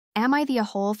Am I the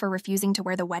a-hole for refusing to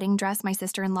wear the wedding dress my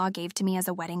sister-in-law gave to me as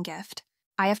a wedding gift?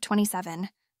 IF 27,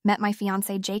 met my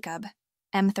fiancé Jacob,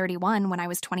 M31, when I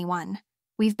was 21.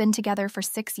 We've been together for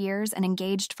 6 years and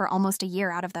engaged for almost a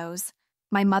year out of those.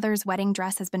 My mother's wedding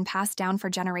dress has been passed down for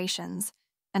generations,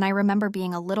 and I remember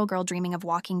being a little girl dreaming of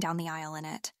walking down the aisle in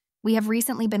it. We have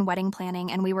recently been wedding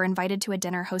planning, and we were invited to a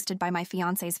dinner hosted by my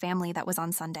fiancé's family that was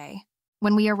on Sunday.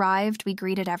 When we arrived, we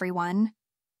greeted everyone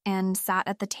and sat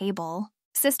at the table.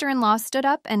 Sister-in-law stood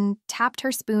up and tapped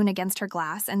her spoon against her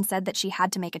glass and said that she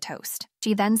had to make a toast.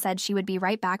 She then said she would be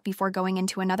right back before going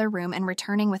into another room and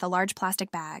returning with a large plastic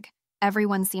bag.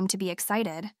 Everyone seemed to be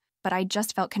excited, but I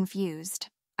just felt confused.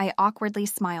 I awkwardly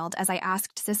smiled as I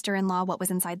asked sister-in-law what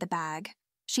was inside the bag.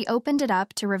 She opened it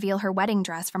up to reveal her wedding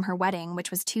dress from her wedding,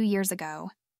 which was 2 years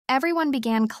ago. Everyone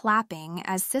began clapping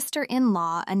as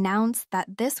sister-in-law announced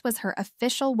that this was her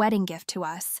official wedding gift to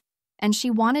us, and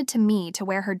she wanted me to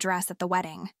wear her dress at the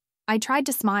wedding. I tried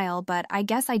to smile, but I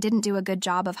guess I didn't do a good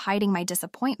job of hiding my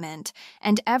disappointment,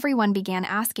 and everyone began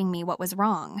asking me what was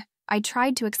wrong. I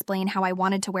tried to explain how I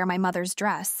wanted to wear my mother's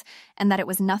dress, and that it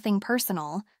was nothing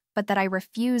personal, but that I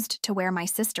refused to wear my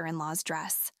sister-in-law's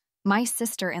dress. My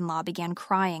sister-in-law began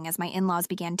crying as my in-laws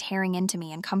began tearing into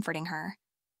me and comforting her.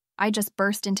 I just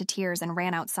burst into tears and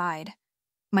ran outside.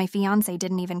 My fiancé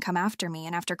didn't even come after me,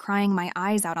 and after crying my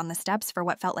eyes out on the steps for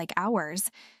what felt like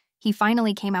hours, he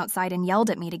finally came outside and yelled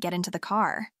at me to get into the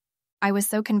car. I was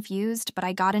so confused, but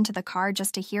I got into the car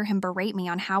just to hear him berate me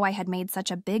on how I had made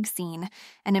such a big scene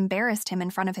and embarrassed him in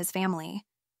front of his family.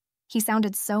 He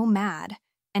sounded so mad,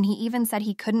 and he even said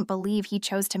he couldn't believe he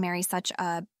chose to marry such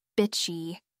a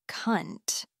bitchy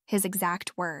cunt, his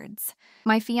exact words.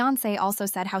 My fiancé also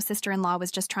said how sister-in-law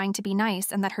was just trying to be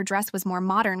nice and that her dress was more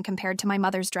modern compared to my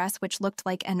mother's dress, which looked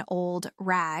like an old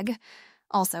rag,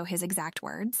 also his exact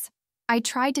words. I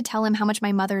tried to tell him how much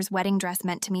my mother's wedding dress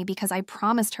meant to me because I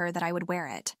promised her that I would wear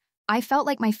it. I felt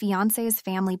like my fiancé's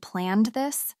family planned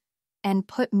this and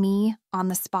put me on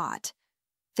the spot,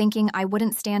 thinking I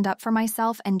wouldn't stand up for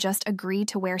myself and just agree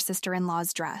to wear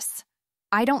sister-in-law's dress.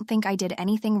 I don't think I did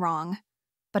anything wrong,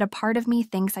 but a part of me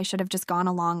thinks I should have just gone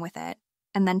along with it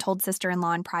and then told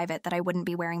sister-in-law in private that I wouldn't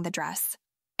be wearing the dress.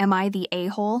 Am I the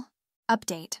a-hole?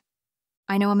 Update.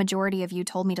 I know a majority of you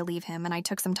told me to leave him, and I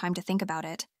took some time to think about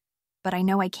it, but I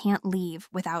know I can't leave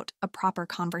without a proper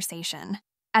conversation.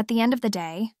 At the end of the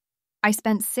day, I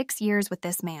spent 6 years with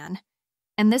this man,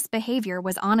 and this behavior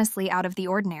was honestly out of the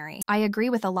ordinary. I agree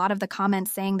with a lot of the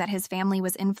comments saying that his family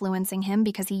was influencing him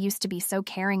because he used to be so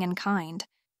caring and kind,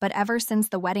 but ever since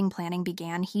the wedding planning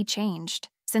began, he changed.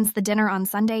 Since the dinner on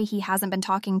Sunday, he hasn't been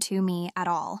talking to me at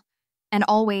all, and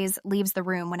always leaves the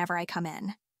room whenever I come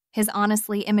in. His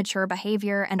honestly immature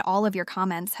behavior and all of your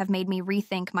comments have made me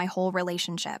rethink my whole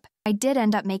relationship. I did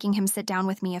end up making him sit down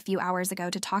with me a few hours ago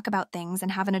to talk about things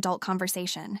and have an adult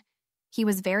conversation. He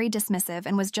was very dismissive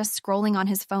and was just scrolling on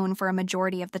his phone for a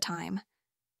majority of the time.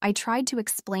 I tried to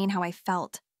explain how I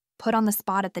felt, put on the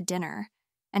spot at the dinner,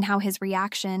 and how his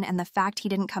reaction and the fact he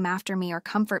didn't come after me or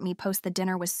comfort me post the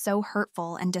dinner was so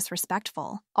hurtful and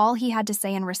disrespectful. All he had to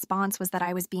say in response was that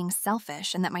I was being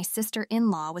selfish and that my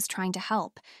sister-in-law was trying to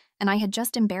help, and I had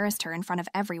just embarrassed her in front of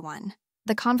everyone.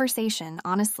 The conversation,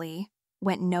 honestly,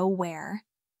 went nowhere,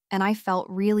 and I felt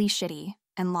really shitty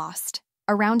and lost.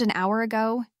 Around an hour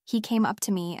ago, he came up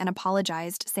to me and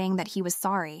apologized, saying that he was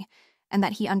sorry and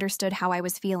that he understood how I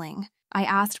was feeling. I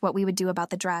asked what we would do about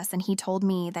the dress, and he told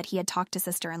me that he had talked to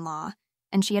sister-in-law,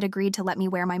 and she had agreed to let me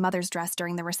wear my mother's dress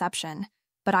during the reception,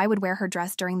 but I would wear her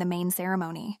dress during the main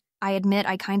ceremony. I admit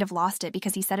I kind of lost it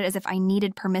because he said it as if I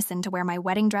needed permission to wear my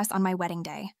wedding dress on my wedding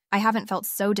day. I haven't felt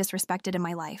so disrespected in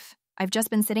my life. I've just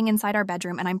been sitting inside our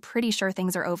bedroom, and I'm pretty sure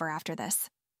things are over after this.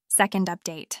 Second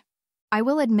update. I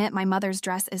will admit my mother's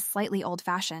dress is slightly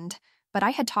old-fashioned, but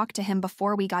I had talked to him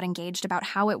before we got engaged about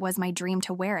how it was my dream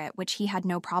to wear it, which he had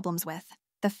no problems with.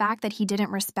 The fact that he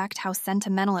didn't respect how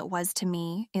sentimental it was to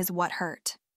me is what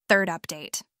hurt. Third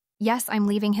update. Yes, I'm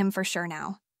leaving him for sure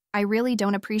now. I really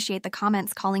don't appreciate the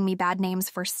comments calling me bad names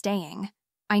for staying.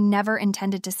 I never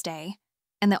intended to stay,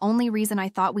 and the only reason I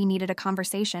thought we needed a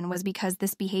conversation was because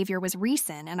this behavior was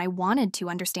recent and I wanted to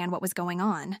understand what was going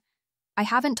on. I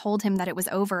haven't told him that it was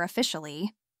over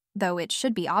officially, though it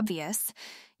should be obvious,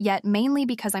 yet mainly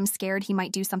because I'm scared he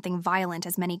might do something violent,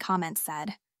 as many comments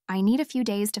said. I need a few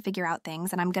days to figure out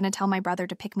things, and I'm gonna tell my brother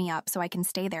to pick me up so I can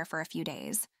stay there for a few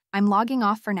days. I'm logging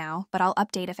off for now, but I'll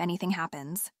update if anything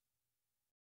happens.